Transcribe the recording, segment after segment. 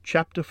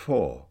Chapter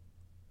 4.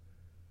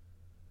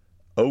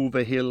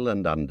 Over Hill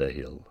and Under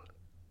Hill.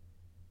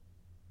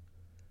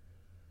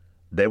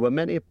 There were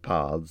many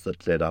paths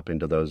that led up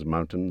into those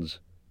mountains,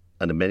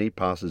 and many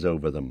passes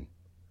over them.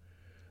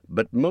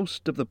 But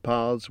most of the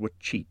paths were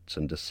cheats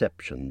and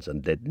deceptions,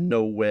 and led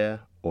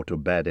nowhere or to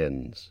bad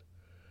ends.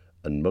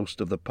 And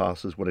most of the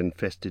passes were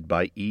infested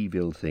by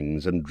evil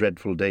things and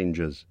dreadful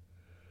dangers.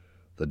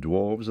 The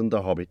dwarves and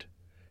the Hobbit,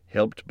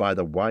 helped by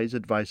the wise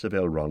advice of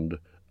Elrond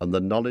and the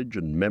knowledge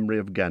and memory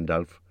of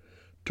Gandalf,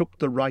 took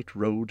the right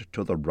road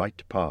to the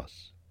right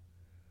pass.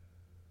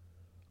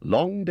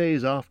 Long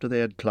days after they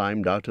had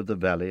climbed out of the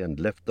valley and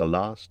left the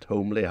last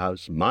homely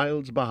house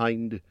miles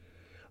behind,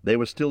 they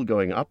were still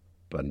going up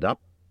and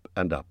up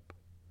and up.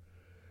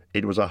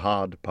 It was a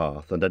hard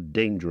path and a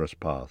dangerous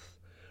path,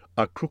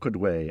 a crooked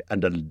way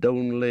and a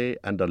lonely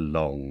and a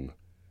long.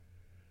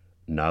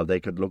 Now they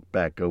could look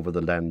back over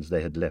the lands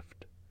they had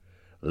left,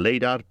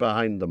 laid out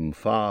behind them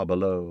far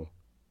below.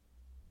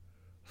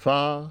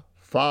 Far,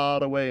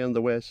 far away in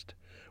the west,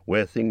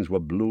 where things were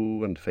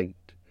blue and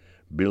faint,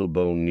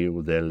 Bilbo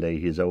knew there lay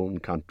his own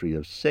country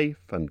of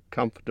safe and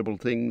comfortable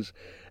things,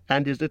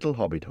 and his little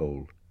hobbit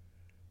hole.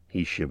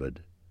 He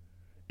shivered.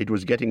 It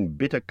was getting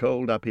bitter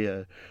cold up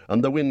here,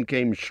 and the wind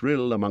came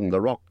shrill among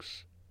the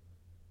rocks.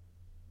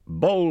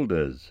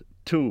 Boulders,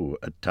 too,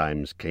 at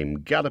times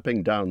came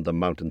galloping down the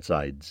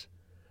mountain-sides,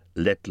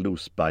 let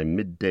loose by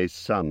midday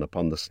sun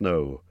upon the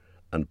snow,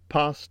 and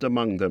passed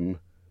among them,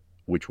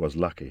 which was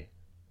lucky,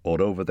 or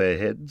over their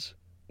heads,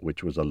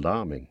 which was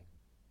alarming.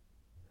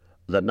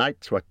 The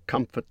nights were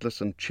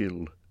comfortless and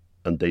chill,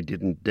 and they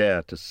didn't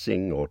dare to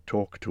sing or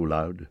talk too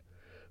loud,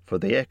 for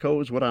the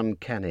echoes were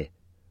uncanny,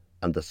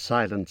 and the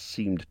silence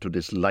seemed to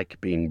dislike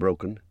being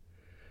broken,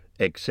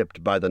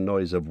 except by the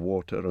noise of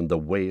water and the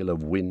wail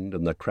of wind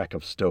and the crack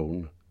of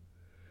stone.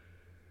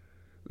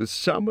 "The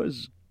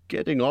summer's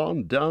getting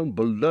on down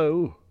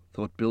below,"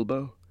 thought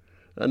Bilbo,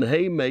 "and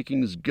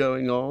haymaking's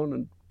going on,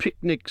 and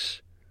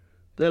picnics.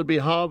 There'll be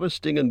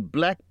harvesting and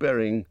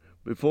blackberrying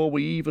before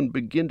we even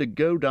begin to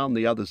go down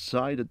the other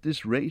side at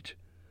this rate."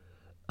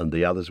 And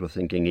the others were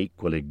thinking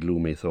equally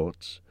gloomy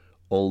thoughts,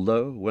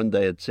 although, when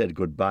they had said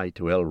good-bye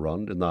to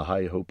Elrond in the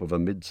high hope of a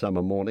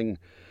midsummer morning,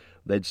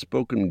 they'd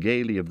spoken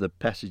gaily of the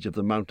passage of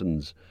the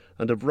mountains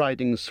and of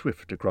riding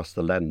swift across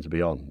the lands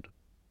beyond.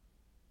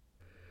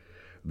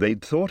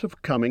 They'd thought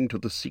of coming to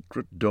the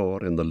secret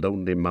door in the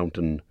lonely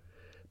mountain,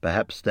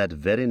 perhaps that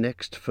very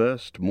next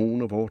first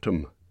moon of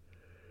autumn.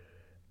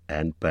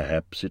 "And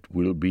perhaps it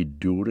will be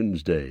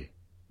Durin's Day,"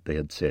 they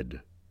had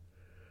said.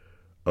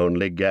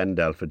 Only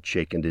Gandalf had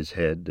shaken his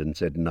head and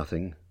said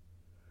nothing.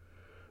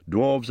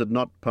 Dwarves had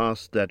not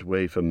passed that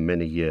way for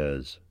many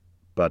years,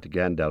 but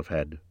Gandalf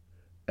had,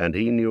 and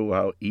he knew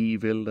how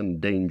evil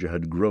and danger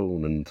had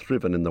grown and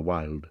thriven in the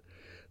wild,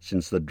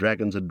 since the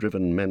dragons had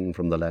driven men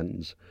from the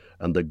lands,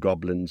 and the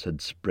goblins had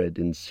spread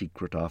in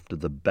secret after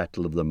the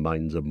battle of the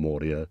mines of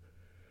Moria.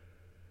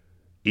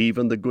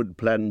 Even the good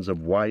plans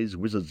of wise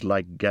wizards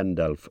like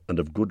Gandalf and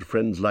of good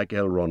friends like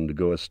Elrond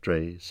go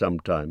astray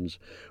sometimes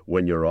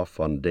when you're off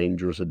on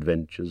dangerous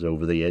adventures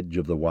over the edge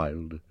of the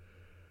wild.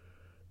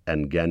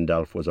 And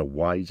Gandalf was a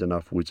wise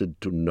enough wizard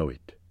to know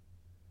it.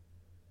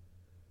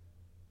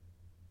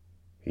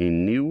 He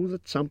knew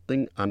that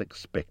something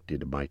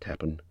unexpected might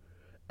happen,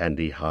 and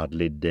he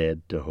hardly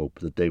dared to hope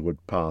that they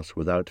would pass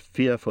without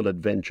fearful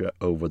adventure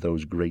over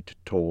those great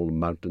tall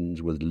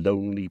mountains with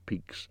lonely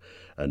peaks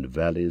and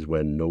valleys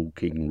where no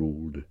king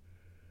ruled.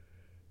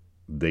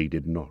 They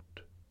did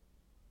not.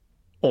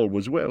 All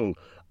was well,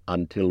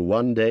 until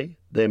one day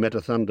they met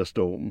a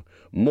thunderstorm,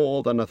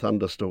 more than a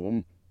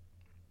thunderstorm,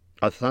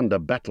 a thunder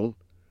battle.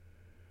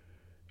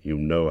 You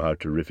know how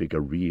terrific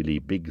a really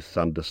big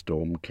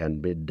thunderstorm can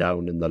be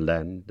down in the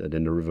land and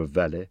in a river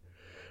valley,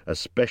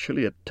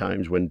 especially at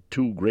times when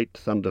two great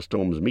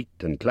thunderstorms meet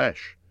and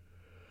clash.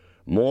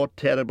 More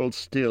terrible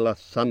still are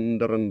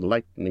thunder and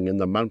lightning in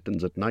the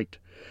mountains at night,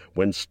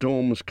 when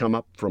storms come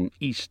up from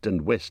east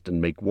and west and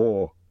make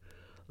war.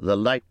 The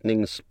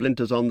lightning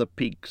splinters on the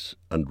peaks,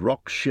 and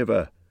rocks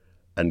shiver,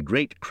 and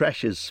great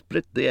crashes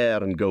split the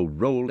air and go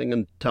rolling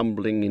and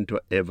tumbling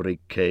into every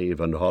cave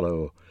and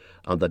hollow,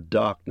 and the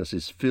darkness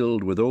is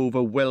filled with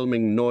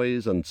overwhelming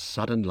noise and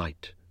sudden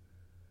light.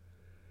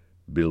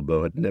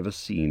 Bilbo had never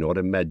seen or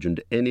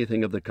imagined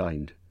anything of the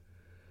kind.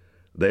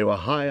 They were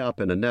high up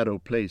in a narrow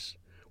place,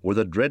 with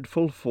a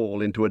dreadful fall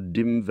into a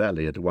dim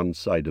valley at one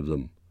side of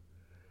them.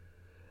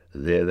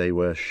 There they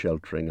were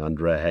sheltering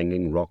under a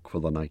hanging rock for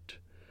the night,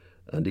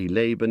 and he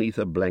lay beneath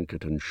a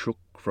blanket and shook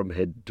from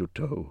head to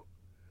toe.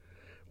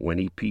 When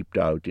he peeped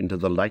out into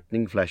the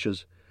lightning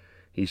flashes,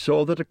 he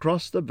saw that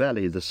across the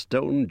valley the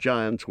stone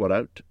giants were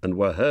out and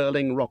were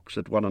hurling rocks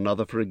at one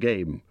another for a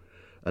game,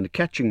 and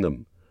catching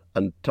them,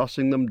 and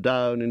tossing them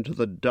down into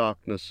the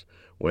darkness,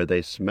 where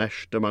they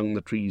smashed among the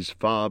trees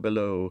far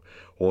below,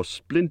 or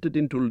splintered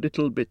into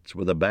little bits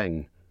with a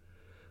bang.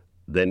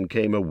 Then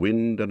came a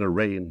wind and a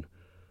rain,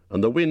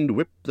 and the wind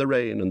whipped the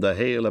rain and the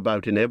hail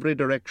about in every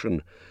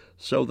direction,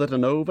 so that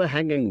an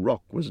overhanging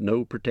rock was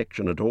no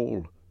protection at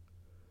all.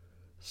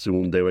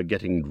 Soon they were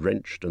getting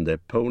drenched, and their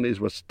ponies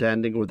were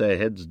standing with their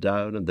heads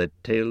down and their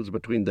tails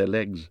between their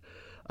legs,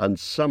 and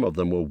some of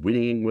them were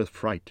whinnying with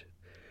fright.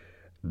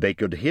 They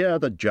could hear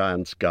the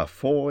giants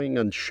guffawing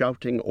and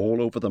shouting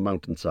all over the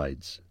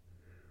mountainsides.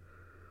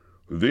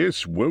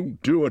 "This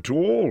won't do at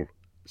all,"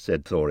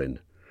 said Thorin.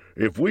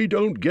 "If we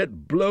don't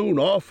get blown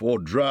off or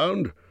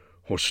drowned,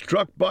 or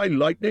struck by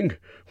lightning,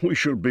 we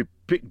shall be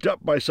picked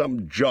up by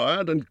some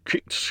giant and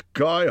kicked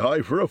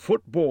sky-high for a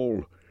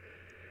football."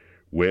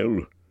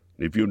 "Well,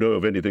 if you know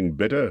of anything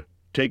better,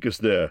 take us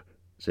there,"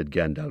 said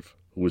Gandalf,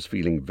 who was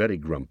feeling very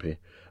grumpy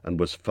and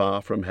was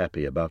far from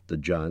happy about the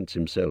giants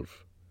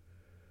himself.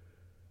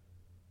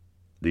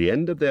 The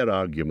end of their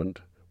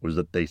argument was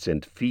that they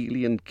sent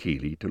Fili and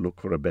Kili to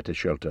look for a better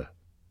shelter.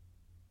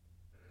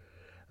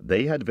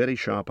 They had very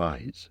sharp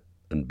eyes,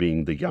 and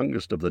being the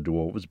youngest of the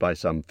dwarves by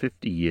some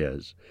 50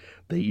 years,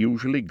 they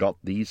usually got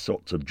these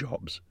sorts of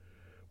jobs,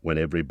 when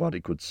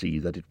everybody could see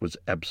that it was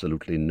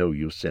absolutely no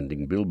use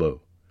sending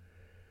Bilbo.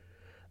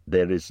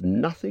 There is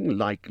nothing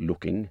like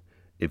looking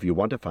if you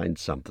want to find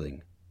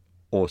something,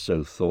 or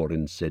so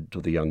Thorin said to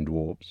the young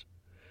dwarves.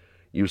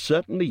 You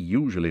certainly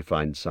usually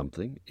find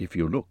something if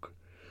you look,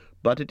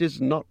 but it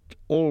is not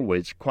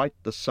always quite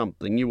the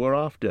something you were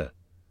after.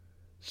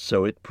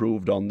 So it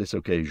proved on this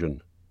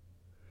occasion.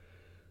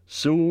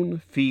 Soon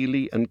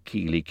Fili and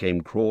Kili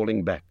came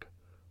crawling back,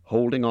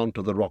 holding on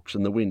to the rocks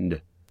in the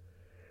wind.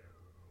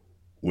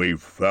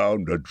 "We've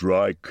found a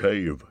dry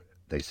cave,"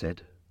 they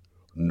said.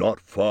 "Not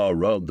far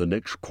round the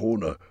next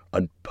corner,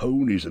 and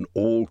ponies and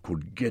all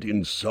could get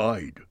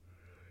inside."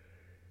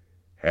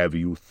 "Have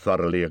you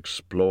thoroughly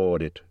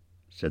explored it?"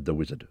 said the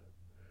wizard,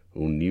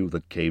 who knew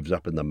that caves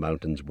up in the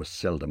mountains were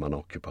seldom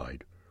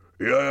unoccupied.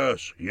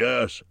 Yes,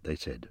 they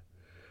said,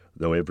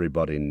 though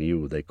everybody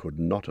knew they could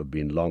not have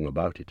been long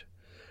about it.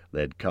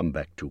 They had come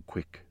back too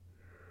quick.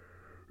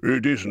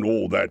 "It isn't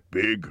all that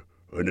big,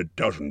 and it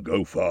doesn't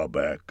go far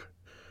back."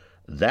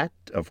 That,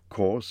 of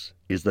course,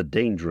 is the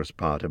dangerous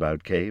part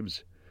about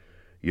caves.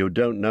 You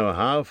don't know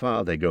how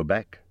far they go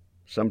back,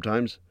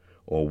 sometimes,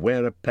 or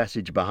where a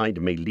passage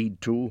behind may lead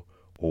to,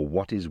 or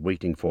what is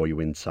waiting for you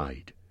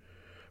inside.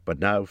 But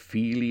now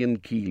Fili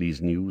and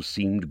Kili's news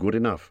seemed good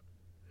enough,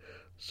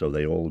 so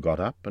they all got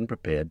up and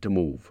prepared to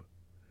move.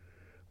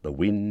 The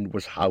wind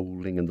was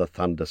howling and the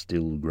thunder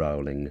still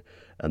growling,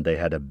 and they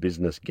had a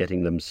business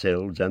getting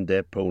themselves and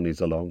their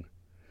ponies along.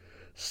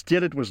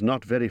 Still it was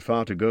not very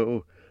far to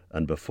go,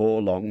 and before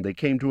long they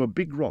came to a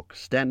big rock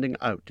standing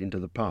out into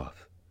the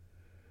path.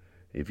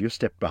 If you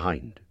stepped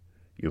behind,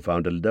 you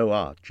found a low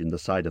arch in the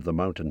side of the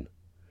mountain.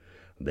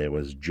 There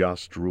was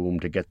just room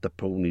to get the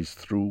ponies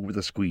through with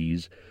a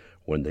squeeze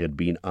when they had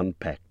been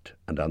unpacked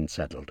and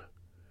unsaddled.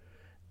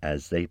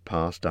 As they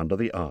passed under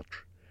the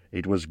arch,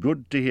 it was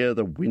good to hear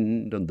the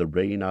wind and the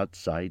rain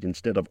outside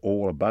instead of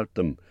all about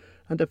them,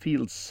 and to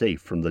feel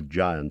safe from the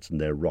giants and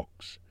their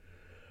rocks.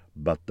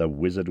 But the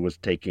wizard was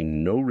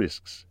taking no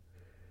risks.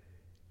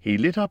 He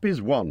lit up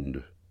his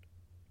wand,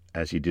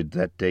 as he did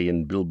that day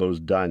in Bilbo's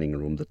dining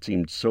room that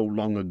seemed so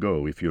long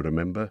ago, if you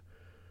remember,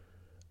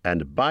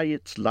 and by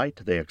its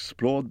light they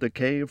explored the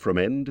cave from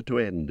end to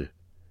end.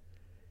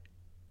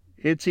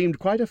 It seemed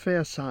quite a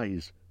fair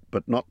size,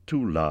 but not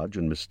too large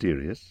and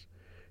mysterious.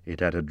 It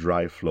had a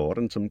dry floor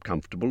and some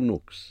comfortable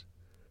nooks.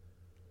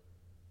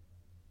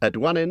 At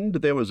one end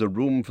there was a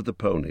room for the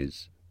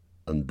ponies,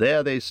 and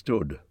there they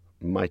stood,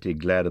 mighty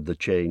glad of the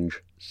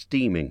change,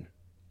 steaming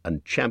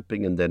and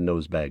champing in their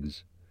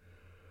nosebags.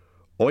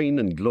 Oin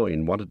and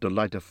Gloin wanted to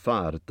light a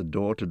fire at the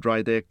door to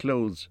dry their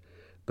clothes,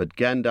 but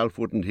Gandalf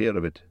wouldn't hear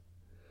of it.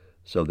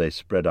 So they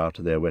spread out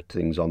their wet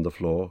things on the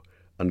floor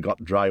and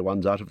got dry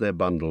ones out of their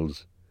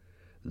bundles.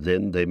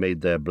 Then they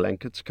made their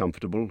blankets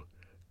comfortable,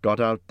 got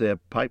out their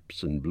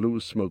pipes and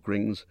blue smoke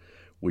rings,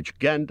 which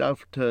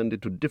Gandalf turned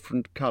into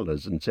different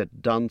colours and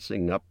set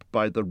dancing up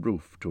by the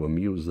roof to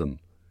amuse them.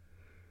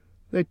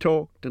 They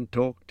talked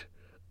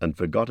and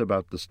forgot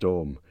about the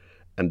storm,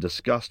 and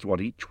discussed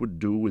what each would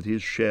do with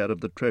his share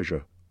of the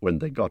treasure when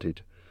they got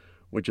it,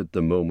 which at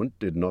the moment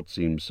did not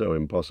seem so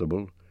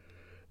impossible,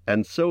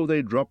 and so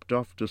they dropped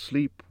off to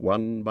sleep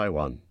one by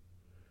one.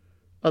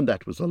 And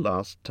that was the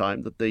last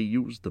time that they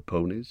used the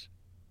ponies,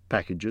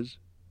 packages,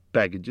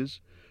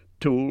 baggages,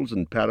 tools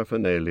and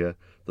paraphernalia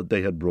that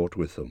they had brought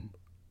with them.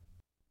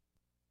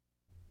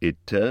 It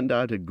turned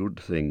out a good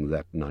thing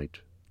that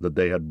night that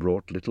they had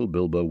brought little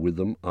Bilbo with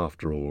them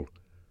after all,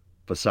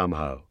 for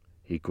somehow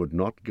he could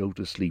not go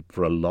to sleep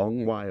for a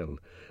long while,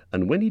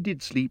 and when he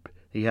did sleep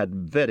he had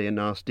very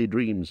nasty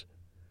dreams.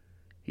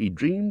 He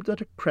dreamed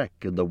that a crack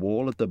in the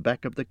wall at the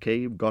back of the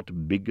cave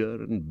got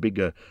bigger and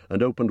bigger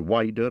and opened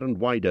wider and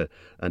wider,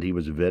 and he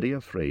was very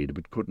afraid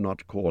but could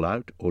not call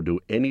out or do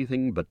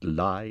anything but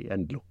lie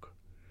and look.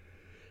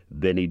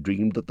 Then he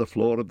dreamed that the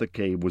floor of the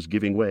cave was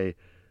giving way,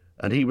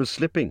 and he was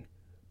slipping,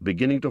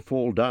 beginning to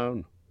fall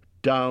down,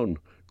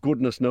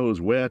 goodness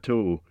knows where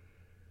to.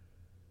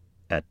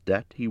 At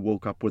that he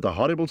woke up with a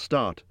horrible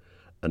start,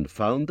 and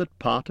found that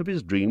part of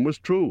his dream was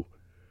true.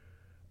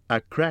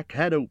 A crack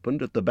had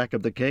opened at the back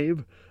of the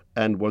cave,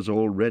 and was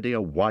already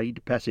a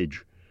wide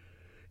passage.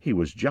 he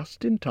was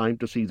just in time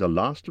to see the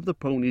last of the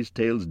ponies'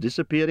 tails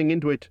disappearing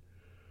into it.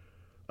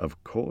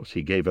 Of course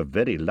he gave a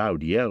very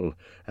loud yell,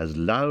 as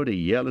loud a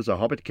yell as a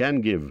hobbit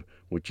can give,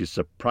 which is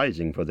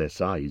surprising for their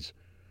size.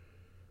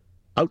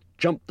 Out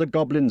jumped the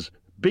goblins,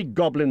 big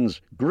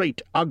goblins,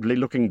 great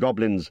ugly-looking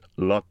goblins,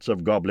 lots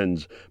of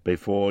goblins,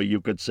 before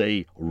you could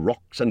say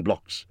rocks and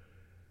blocks.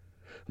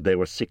 There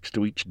were 6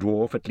 to each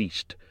dwarf at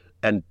least,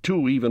 and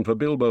 2 even for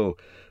Bilbo,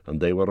 and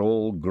they were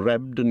all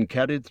grabbed and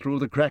carried through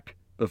the crack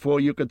before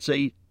you could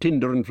say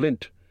tinder and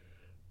flint.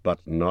 But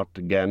not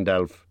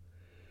Gandalf.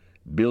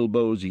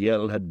 Bilbo's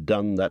yell had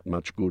done that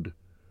much good.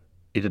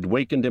 It had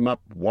wakened him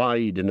up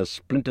wide in a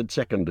splintered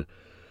second,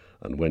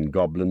 and when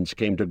goblins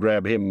came to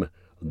grab him,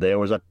 there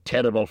was a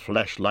terrible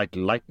flash like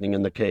lightning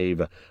in the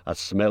cave, a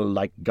smell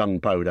like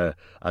gunpowder,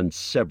 and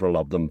several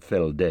of them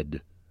fell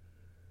dead.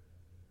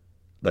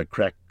 The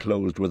crack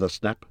closed with a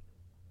snap,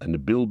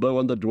 and Bilbo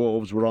and the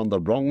dwarves were on the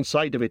wrong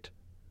side of it.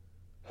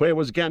 Where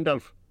was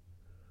Gandalf?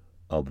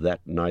 Of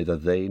that neither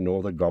they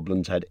nor the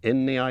goblins had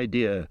any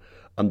idea,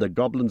 and the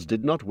goblins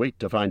did not wait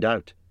to find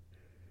out.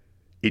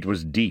 It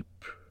was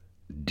deep,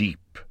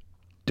 deep,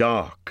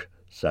 dark,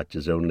 such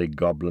as only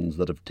goblins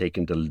that have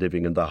taken to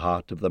living in the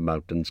heart of the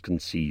mountains can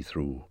see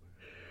through.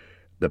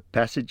 The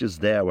passages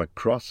there were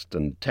crossed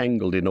and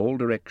tangled in all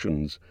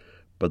directions,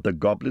 but the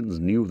goblins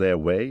knew their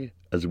way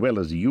as well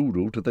as you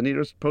do to the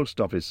nearest post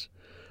office,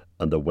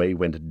 and the way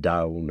went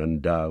down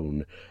and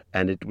down,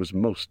 and it was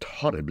most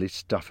horribly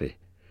stuffy.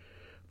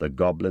 The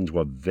goblins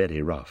were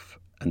very rough,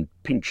 and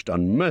pinched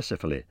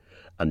unmercifully,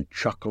 and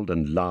chuckled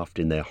and laughed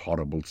in their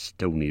horrible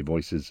stony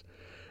voices,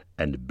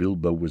 and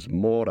Bilbo was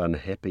more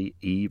unhappy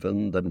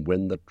even than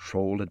when the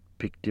troll had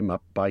picked him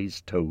up by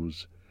his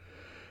toes.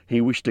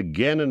 He wished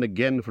again and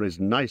again for his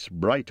nice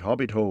bright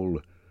hobbit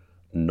hole,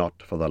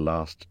 not for the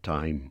last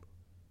time.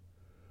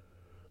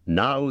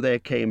 Now there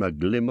came a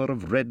glimmer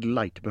of red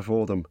light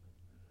before them.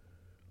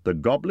 The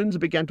goblins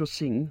began to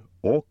sing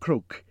or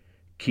croak,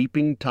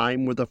 keeping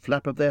time with the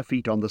flap of their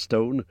feet on the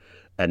stone,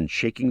 and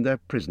shaking their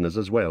prisoners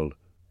as well.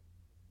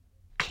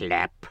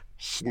 Clap,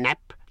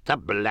 snap, the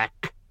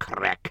black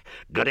crack,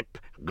 grip,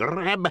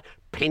 grab,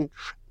 pinch,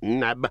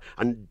 nab,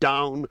 and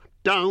down,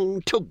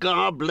 down to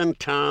Goblin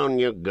Town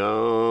you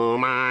go,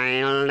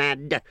 my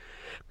lad.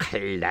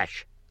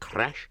 Clash,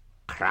 crash,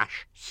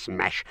 crash,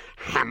 smash,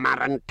 hammer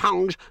and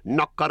tongs,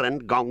 knocker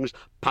and gongs,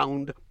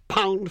 pound,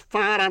 pound for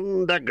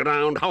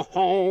underground,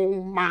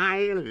 ho-ho, my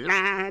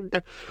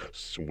lad.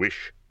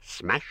 Swish,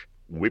 smash,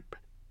 whip,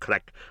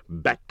 crack,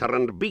 batter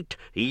and beat,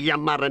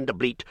 yammer and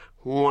bleat,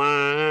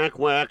 work,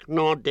 work,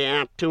 nor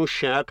dare to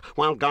shirk,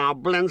 while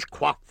goblins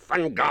quaff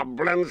and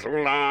goblins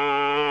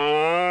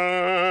laugh.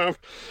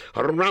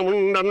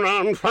 Round and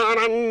round for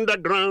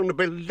underground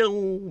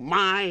below,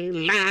 my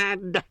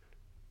lad.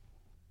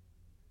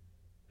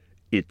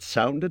 It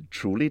sounded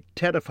truly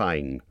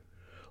terrifying.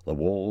 The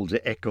walls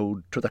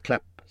echoed to the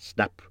clap,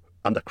 snap,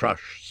 and the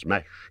crush,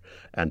 smash,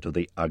 and to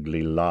the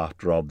ugly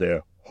laughter of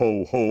their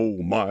ho-ho,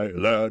 my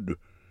lad.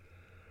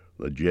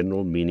 The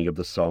general meaning of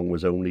the song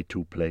was only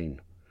too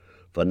plain,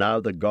 for now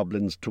the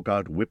goblins took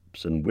out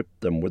whips and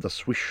whipped them with a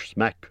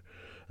swish-smack,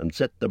 and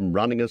set them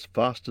running as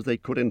fast as they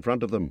could in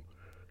front of them,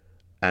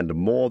 and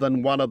more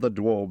than one of the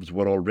dwarves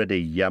were already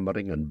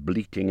yammering and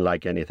bleating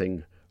like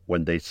anything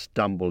when they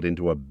stumbled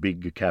into a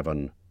big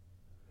cavern.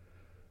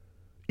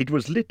 It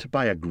was lit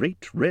by a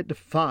great red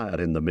fire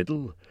in the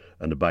middle,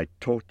 and by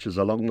torches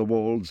along the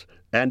walls,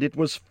 and it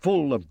was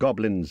full of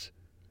goblins.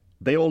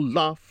 They all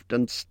laughed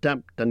and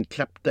stamped and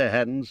clapped their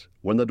hands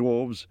when the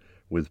dwarves,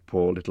 with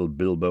poor little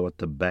Bilbo at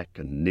the back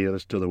and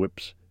nearest to the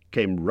whips,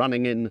 came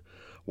running in,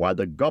 while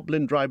the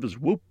goblin drivers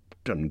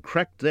whooped and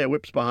cracked their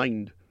whips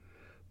behind.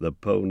 The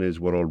ponies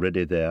were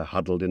already there,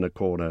 huddled in a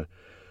corner,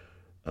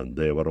 and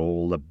there were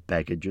all the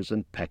baggages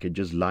and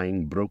packages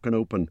lying broken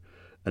open,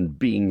 and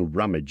being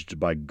rummaged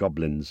by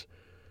goblins,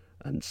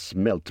 and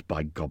smelt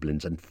by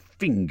goblins, and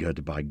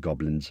fingered by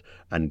goblins,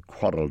 and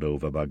quarrelled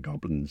over by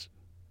goblins.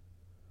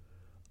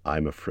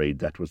 I'm afraid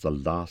that was the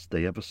last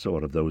they ever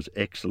saw of those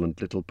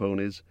excellent little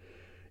ponies,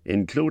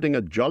 including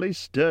a jolly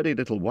sturdy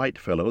little white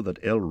fellow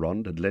that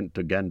Elrond had lent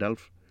to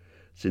Gandalf,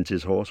 since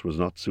his horse was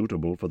not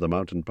suitable for the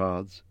mountain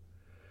paths.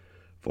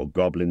 For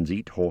goblins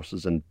eat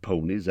horses and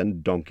ponies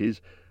and donkeys,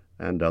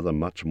 and other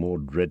much more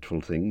dreadful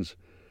things,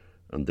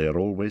 and they are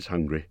always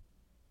hungry.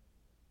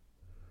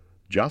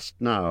 Just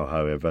now,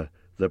 however,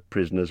 the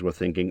prisoners were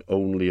thinking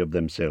only of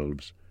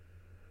themselves.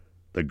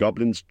 The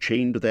goblins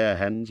chained their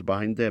hands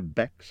behind their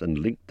backs and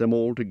linked them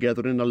all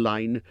together in a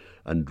line,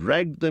 and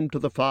dragged them to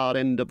the far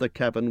end of the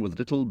cavern with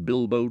little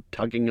Bilbo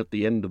tugging at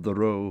the end of the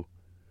row.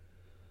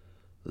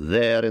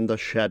 There in the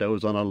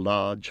shadows on a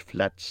large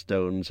flat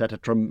stone sat a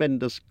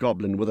tremendous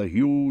goblin with a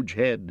huge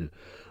head,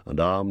 and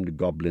armed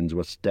goblins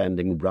were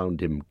standing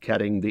round him,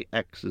 carrying the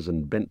axes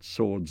and bent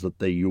swords that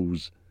they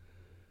use.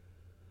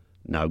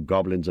 Now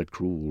goblins are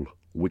cruel,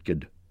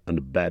 wicked,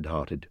 and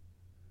bad-hearted.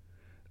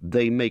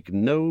 They make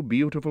no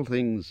beautiful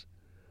things,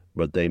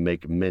 but they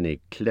make many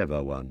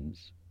clever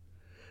ones.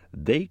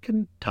 They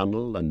can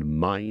tunnel and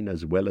mine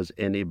as well as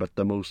any but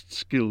the most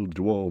skilled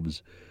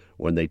dwarves,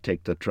 when they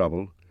take the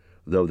trouble,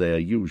 though they are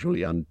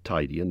usually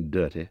untidy and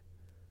dirty.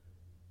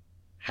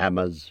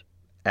 Hammers,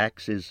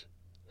 axes,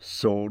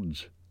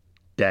 swords,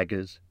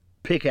 daggers,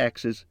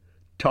 pickaxes,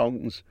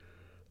 tongs,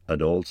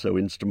 and also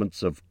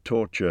instruments of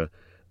torture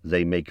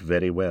they make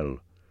very well,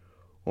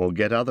 or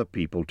get other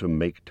people to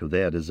make to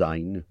their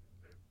design,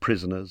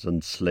 prisoners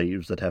and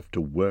slaves that have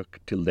to work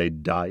till they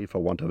die for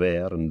want of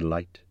air and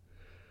light.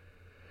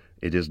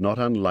 It is not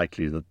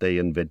unlikely that they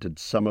invented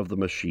some of the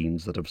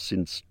machines that have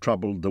since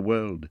troubled the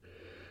world,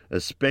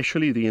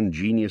 especially the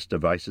ingenious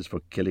devices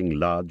for killing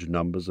large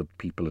numbers of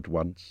people at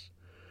once,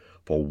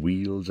 for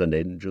wheels and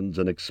engines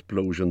and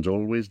explosions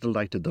always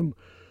delighted them,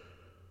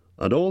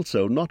 and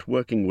also not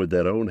working with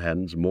their own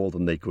hands more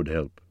than they could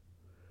help.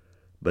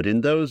 But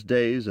in those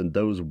days and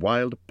those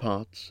wild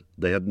parts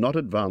they had not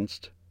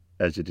advanced,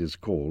 as it is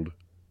called,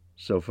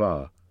 so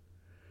far.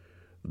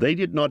 They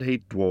did not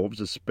hate dwarves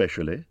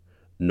especially,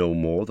 no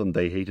more than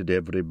they hated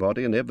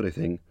everybody and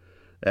everything,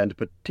 and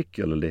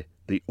particularly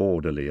the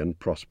orderly and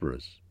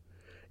prosperous.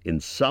 In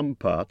some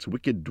parts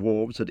wicked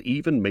dwarves had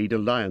even made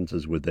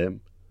alliances with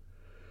them,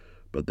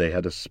 but they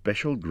had a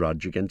special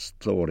grudge against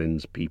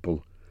Thorin's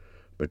people,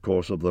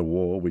 because of the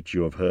war which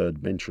you have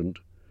heard mentioned,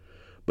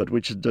 but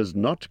which does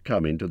not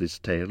come into this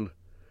tale,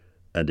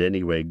 and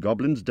anyway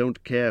goblins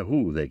don't care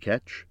who they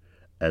catch,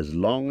 as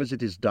long as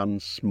it is done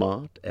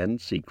smart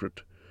and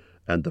secret,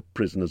 and the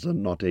prisoners are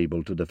not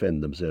able to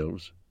defend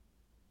themselves.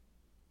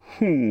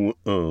 "Who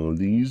are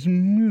these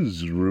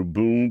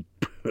miserable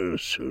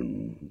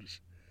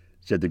persons?"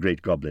 said the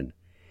great goblin.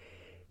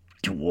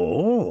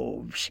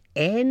 "Dwarves,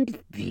 and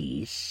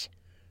this,"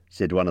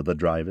 said one of the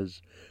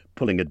drivers,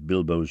 pulling at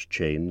Bilbo's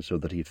chain so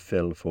that he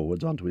fell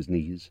forwards onto his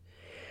knees.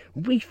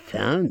 "We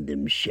found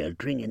them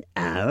sheltering in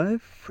our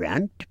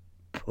front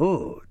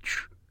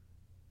porch."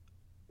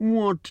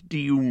 "What do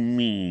you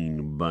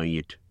mean by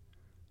it?"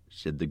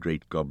 said the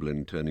great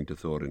goblin, turning to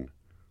Thorin.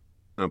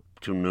 "Up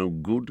to no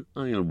good,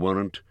 I'll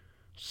warrant.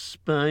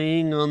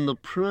 Spying on the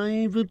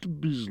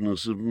private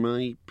business of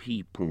my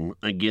people,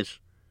 I guess.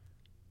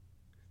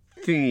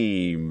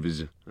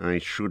 Thieves, I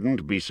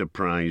shouldn't be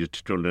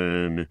surprised to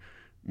learn.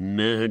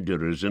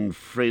 Murderers and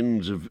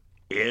friends of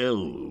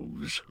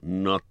elves,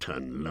 not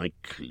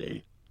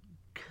unlikely.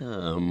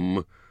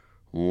 Come,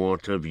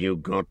 what have you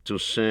got to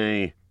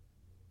say?"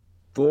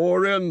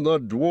 "Thorin the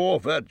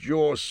dwarf at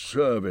your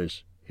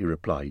service," he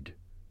replied.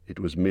 It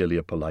was merely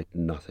a polite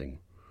nothing.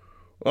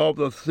 "Of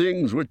the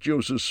things which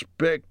you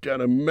suspect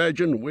and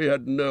imagine, we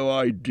had no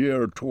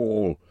idea at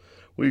all.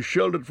 We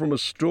sheltered from a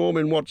storm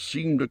in what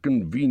seemed a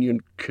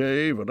convenient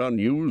cave and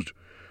unused.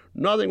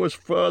 Nothing was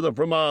further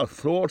from our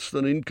thoughts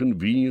than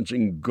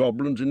inconveniencing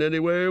goblins in any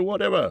way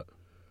whatever."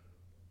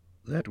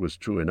 That was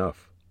true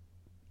enough.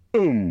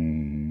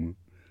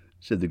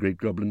 Said the great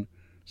goblin.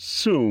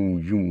 "So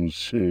you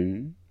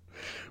say?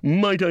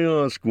 Might I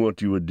ask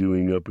what you were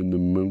doing up in the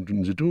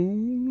mountains at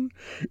all,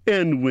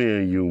 and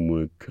where you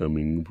were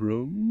coming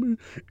from,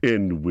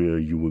 and where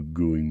you were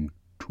going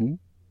to?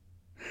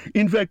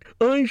 In fact,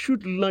 I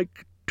should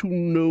like to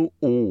know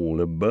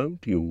all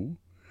about you.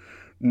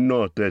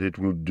 Not that it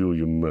will do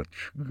you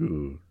much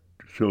good.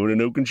 Thorin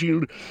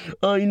Oakenshield,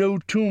 I know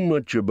too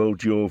much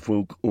about your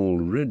folk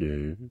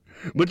already.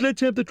 But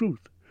let's have the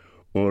truth,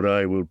 or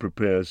I will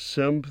prepare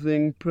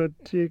something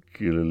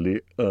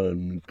particularly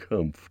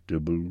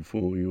uncomfortable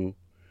for you."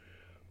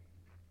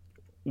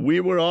 "We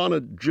were on a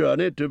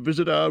journey to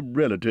visit our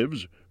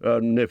relatives,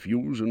 our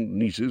nephews and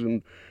nieces,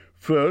 and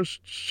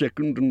first,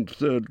 second, and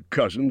third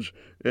cousins,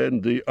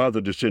 and the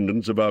other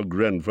descendants of our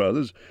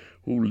grandfathers,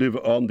 who live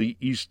on the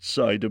east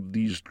side of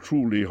these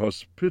truly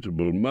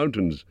hospitable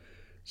mountains,"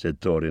 said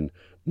Thorin,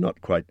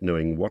 not quite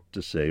knowing what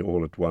to say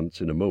all at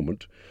once in a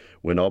moment,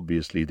 when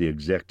obviously the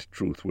exact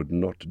truth would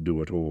not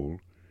do at all.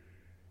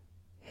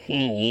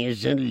 "He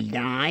is a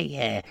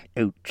liar,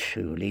 O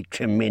truly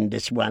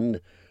tremendous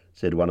one,"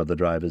 said one of the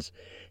drivers.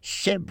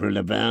 "Several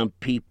of our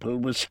people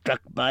were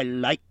struck by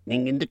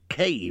lightning in the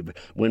cave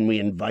when we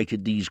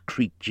invited these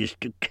creatures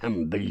to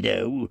come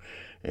below,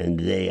 and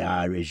they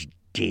are as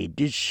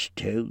dead as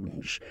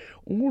stones.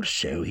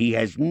 Also, he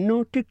has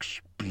not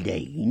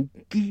explained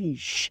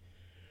this."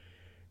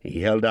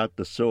 He held out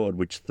the sword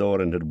which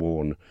Thorin had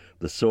worn,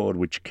 the sword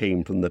which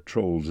came from the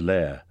troll's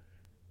lair.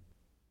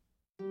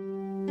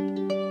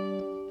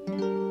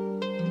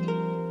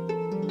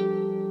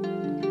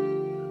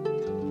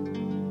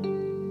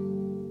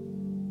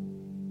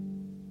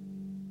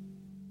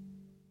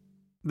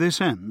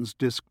 This ends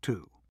Disc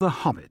 2. The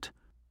Hobbit,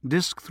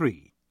 Disc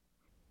 3.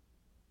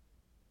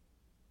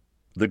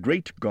 The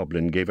great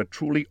goblin gave a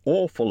truly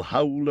awful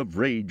howl of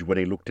rage when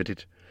he looked at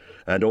it,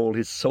 and all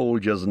his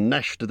soldiers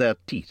gnashed their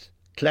teeth,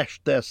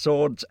 clashed their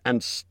swords,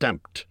 and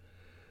stamped.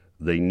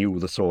 They knew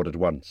the sword at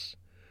once.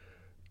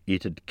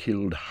 It had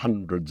killed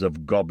hundreds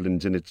of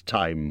goblins in its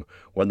time,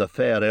 when the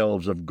fair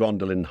elves of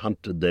Gondolin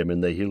hunted them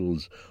in the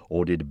hills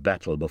or did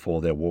battle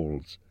before their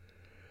walls.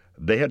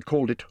 They had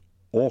called it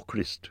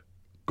Orcrist,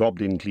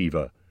 Goblin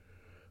Cleaver,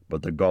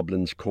 but the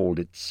goblins called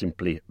it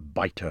simply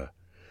biter.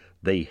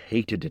 They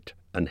hated it,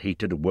 and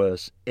hated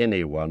worse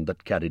anyone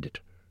that carried it.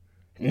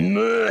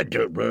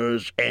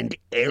 "Murderers and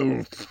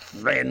elf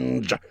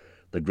friends!"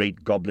 the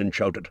great goblin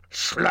shouted.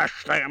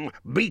 "Slash them,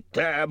 beat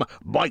them,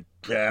 bite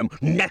them,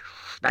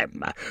 gnash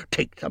them,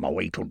 take them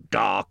away to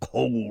dark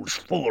holes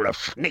full of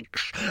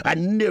snakes,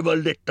 and never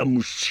let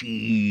them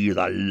see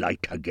the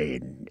light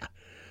again."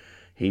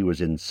 He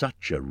was in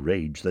such a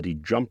rage that he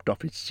jumped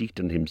off his seat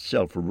and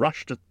himself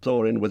rushed at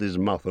Thorin with his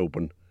mouth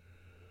open.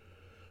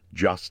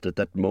 Just at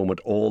that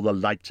moment all the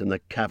lights in the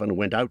cavern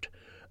went out,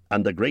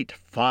 and the great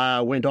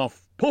fire went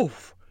off,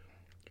 poof,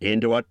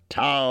 into a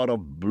tower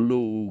of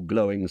blue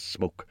glowing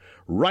smoke,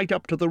 right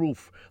up to the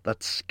roof,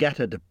 that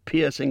scattered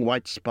piercing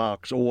white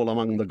sparks all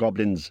among the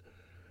goblins.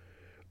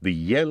 The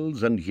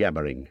yells and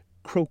yammering,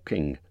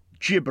 croaking,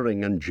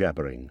 gibbering and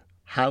jabbering,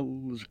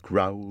 howls,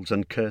 growls,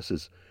 and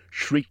curses,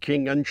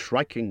 shrieking and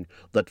shrieking,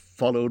 that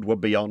followed were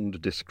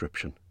beyond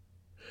description.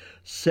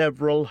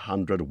 Several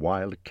hundred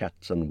wild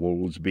cats and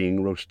wolves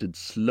being roasted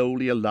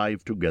slowly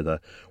alive together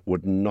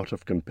would not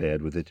have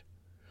compared with it.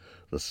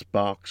 The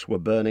sparks were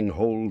burning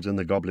holes in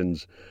the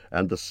goblins,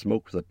 and the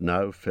smoke that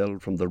now fell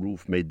from the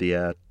roof made the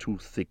air too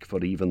thick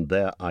for even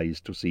their eyes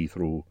to see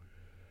through.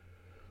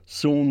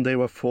 Soon they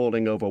were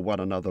falling over one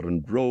another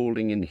and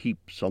rolling in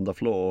heaps on the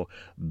floor,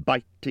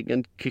 biting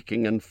and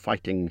kicking and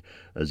fighting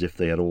as if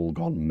they had all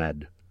gone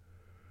mad.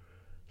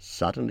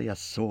 Suddenly a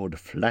sword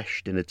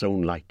flashed in its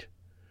own light.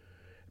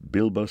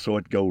 Bilbo saw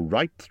it go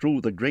right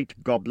through the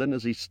great goblin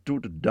as he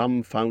stood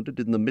dumbfounded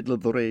in the middle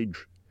of the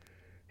rage.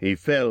 He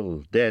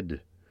fell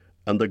dead,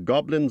 and the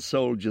goblin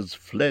soldiers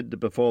fled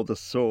before the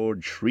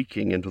sword,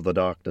 shrieking into the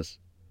darkness.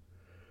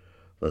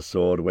 The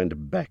sword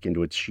went back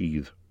into its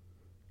sheath.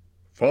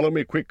 "Follow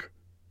me, quick,"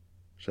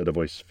 said a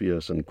voice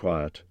fierce and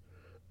quiet,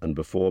 and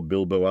before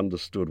Bilbo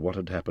understood what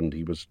had happened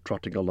he was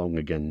trotting along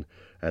again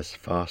as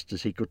fast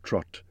as he could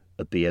trot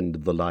at the end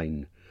of the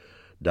line,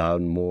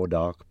 down more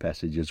dark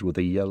passages with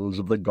the yells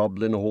of the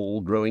goblin hall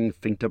growing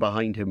fainter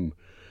behind him.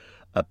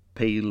 A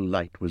pale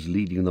light was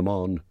leading them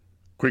on.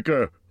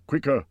 "Quicker,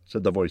 quicker,"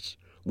 said the voice.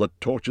 "The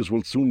torches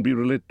will soon be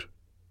relit."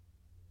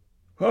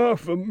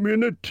 "Half a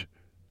minute,"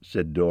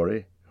 said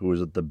Dory, who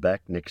was at the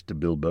back next to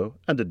Bilbo,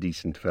 and a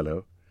decent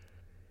fellow.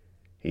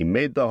 He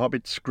made the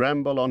hobbit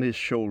scramble on his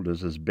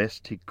shoulders as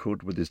best he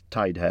could with his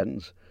tied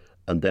hands,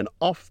 and then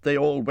off they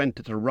all went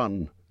at a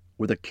run,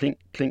 with a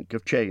clink-clink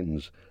of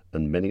chains,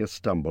 and many a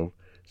stumble,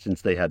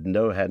 since they had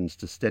no hands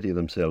to steady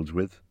themselves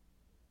with.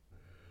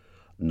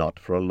 Not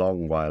for a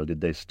long while did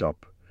they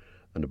stop,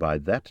 and by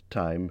that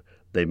time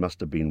they must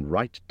have been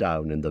right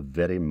down in the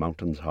very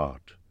mountain's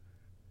heart.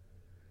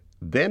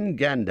 Then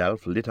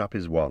Gandalf lit up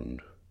his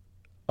wand.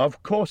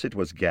 Of course it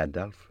was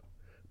Gandalf,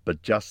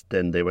 but just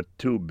then they were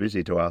too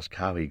busy to ask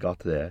how he got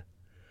there.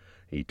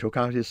 He took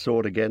out his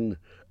sword again,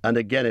 and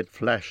again it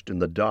flashed in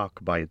the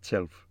dark by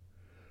itself.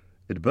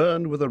 It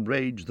burned with a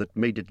rage that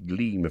made it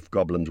gleam if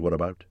goblins were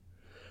about.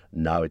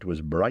 Now it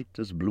was bright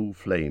as blue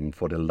flame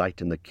for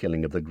delight in the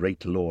killing of the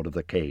great lord of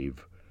the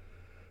cave.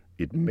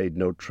 It made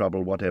no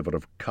trouble whatever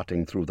of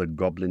cutting through the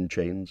goblin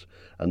chains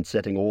and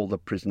setting all the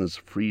prisoners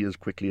free as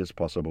quickly as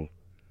possible.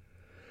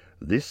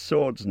 This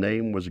sword's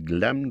name was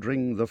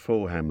Glamdring the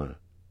Foehammer,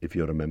 if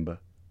you remember.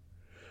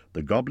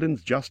 The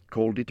goblins just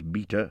called it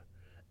Beater,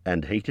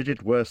 and hated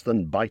it worse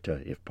than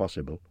Biter, if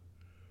possible.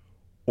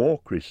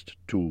 Orcrist,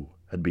 too,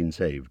 had been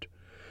saved,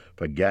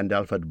 for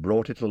Gandalf had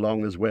brought it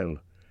along as well,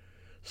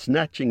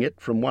 snatching it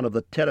from one of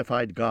the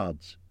terrified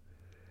guards.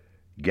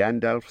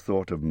 Gandalf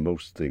thought of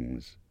most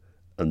things,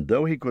 and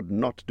though he could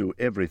not do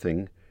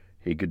everything,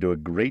 he could do a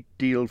great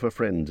deal for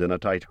friends in a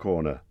tight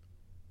corner.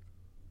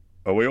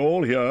 "Are we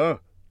all here?"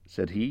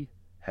 said he,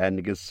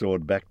 handing his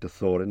sword back to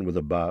Thorin with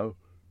a bow.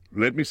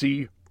 "Let me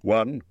see.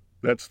 1,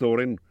 that's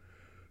Thorin.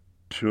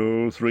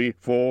 2, 3,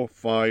 4,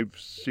 5,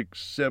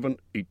 6, 7,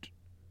 8,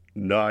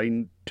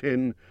 9,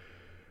 10,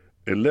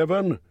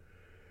 11.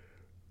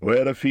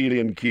 Where are Feely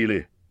and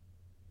Keely?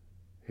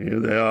 Here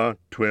they are,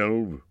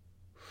 12,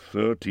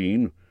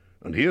 13,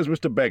 and here's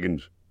Mr.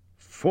 Baggins,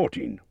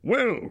 14.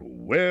 Well,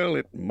 well,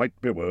 it might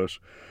be worse,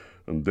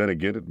 and then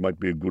again it might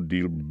be a good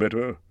deal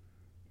better.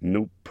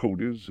 No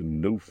ponies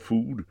and no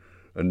food,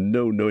 and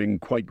no knowing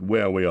quite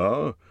where we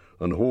are,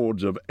 and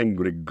hordes of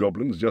angry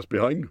goblins just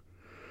behind.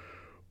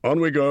 On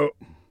we go."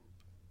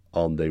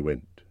 On they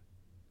went.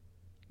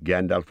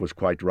 Gandalf was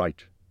quite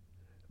right.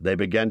 They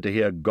began to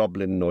hear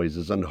goblin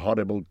noises and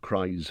horrible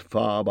cries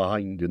far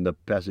behind in the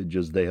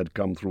passages they had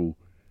come through.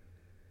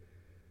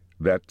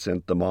 That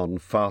sent them on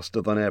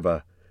faster than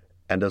ever,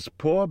 and as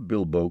poor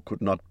Bilbo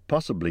could not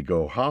possibly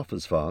go half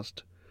as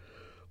fast,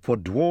 for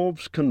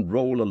dwarves can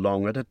roll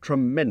along at a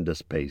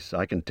tremendous pace,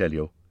 I can tell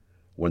you,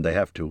 when they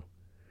have to,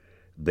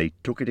 they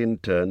took it in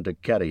turn to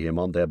carry him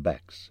on their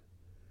backs.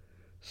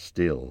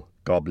 Still,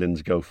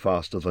 goblins go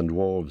faster than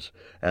dwarves,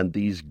 and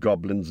these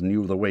goblins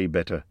knew the way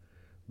better.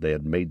 They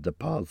had made the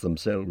paths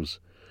themselves,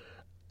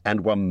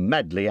 and were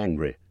madly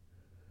angry,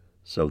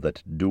 so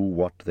that, do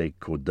what they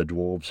could, the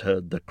dwarves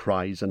heard the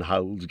cries and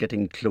howls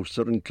getting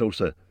closer and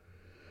closer.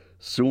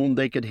 Soon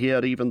they could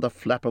hear even the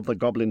flap of the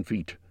goblin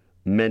feet,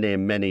 many,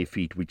 many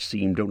feet which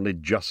seemed only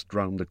just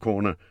round the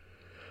corner.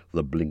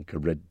 The blink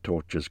of red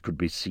torches could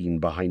be seen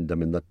behind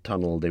them in the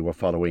tunnel they were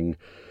following,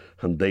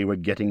 and they were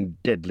getting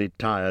deadly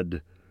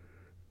tired.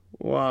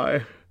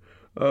 "Why,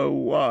 oh,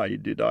 why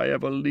did I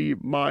ever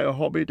leave my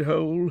hobbit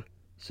hole?"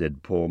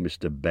 said poor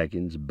Mr.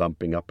 Baggins,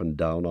 bumping up and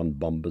down on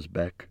Bomber's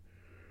back.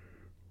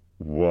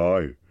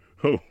 "Why,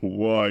 oh,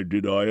 why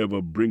did I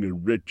ever bring a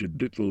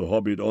wretched little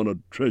hobbit on a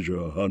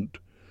treasure hunt?"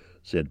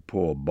 said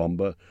poor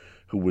Bomber,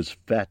 who was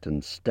fat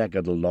and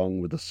staggered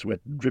along with the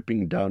sweat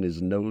dripping down his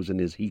nose in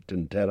his heat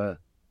and terror.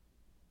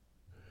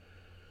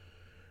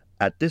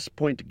 At this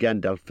point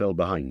Gandalf fell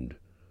behind,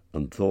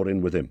 and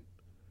Thorin with him.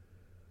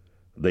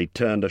 They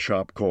turned a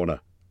sharp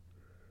corner.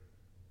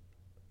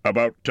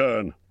 "About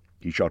turn,"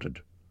 he shouted.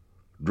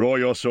 "Draw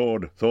your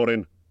sword,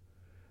 Thorin."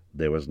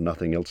 There was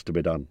nothing else to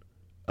be done,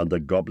 and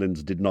the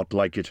goblins did not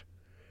like it.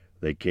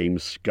 They came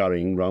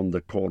scurrying round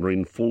the corner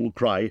in full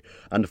cry,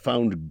 and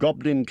found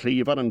goblin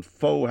cleaver and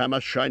foe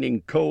hammer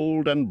shining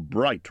cold and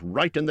bright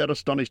right in their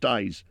astonished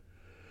eyes.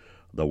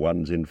 The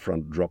ones in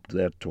front dropped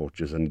their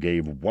torches and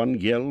gave one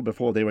yell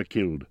before they were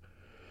killed.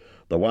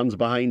 The ones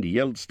behind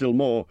yelled still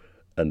more,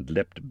 and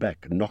leapt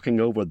back,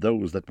 knocking over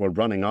those that were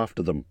running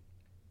after them.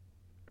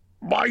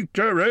 "Bite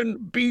her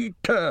and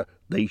beat her!"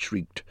 they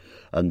shrieked,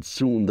 and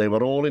soon they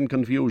were all in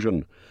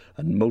confusion,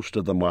 and most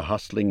of them were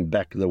hustling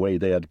back the way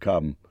they had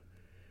come.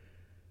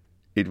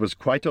 It was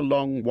quite a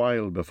long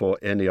while before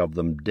any of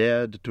them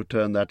dared to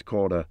turn that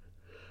corner.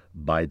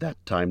 By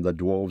that time the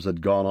dwarves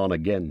had gone on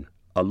again,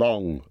 a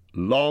long,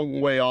 long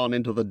way on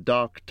into the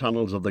dark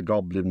tunnels of the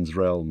goblins'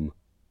 realm.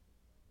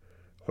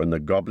 When the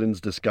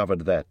goblins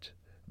discovered that,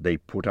 they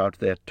put out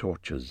their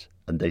torches,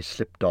 and they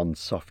slipped on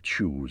soft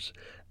shoes,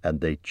 and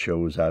they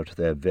chose out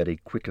their very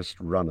quickest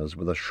runners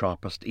with the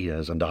sharpest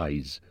ears and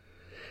eyes.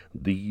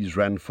 These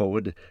ran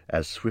forward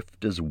as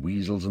swift as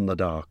weasels in the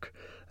dark,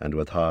 and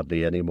with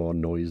hardly any more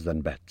noise than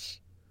bats.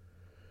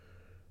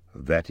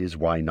 That is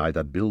why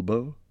neither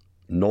Bilbo,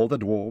 nor the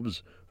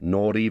dwarves,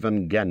 nor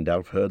even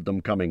Gandalf heard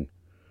them coming,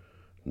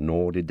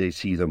 nor did they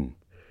see them.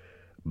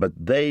 But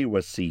they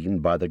were seen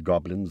by the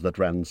goblins that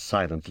ran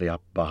silently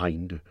up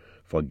behind,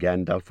 for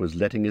Gandalf was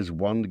letting his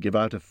wand give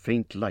out a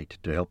faint light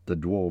to help the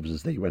dwarves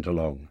as they went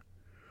along.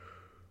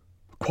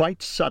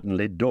 Quite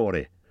suddenly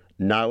Dori,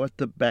 now at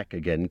the back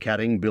again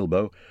carrying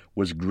Bilbo,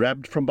 was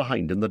grabbed from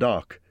behind in the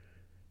dark.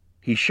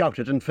 He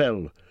shouted and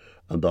fell,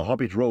 and the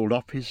hobbit rolled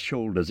off his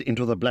shoulders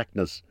into the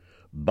blackness,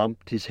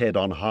 bumped his head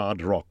on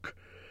hard rock,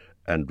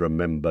 and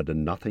remembered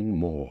nothing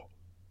more.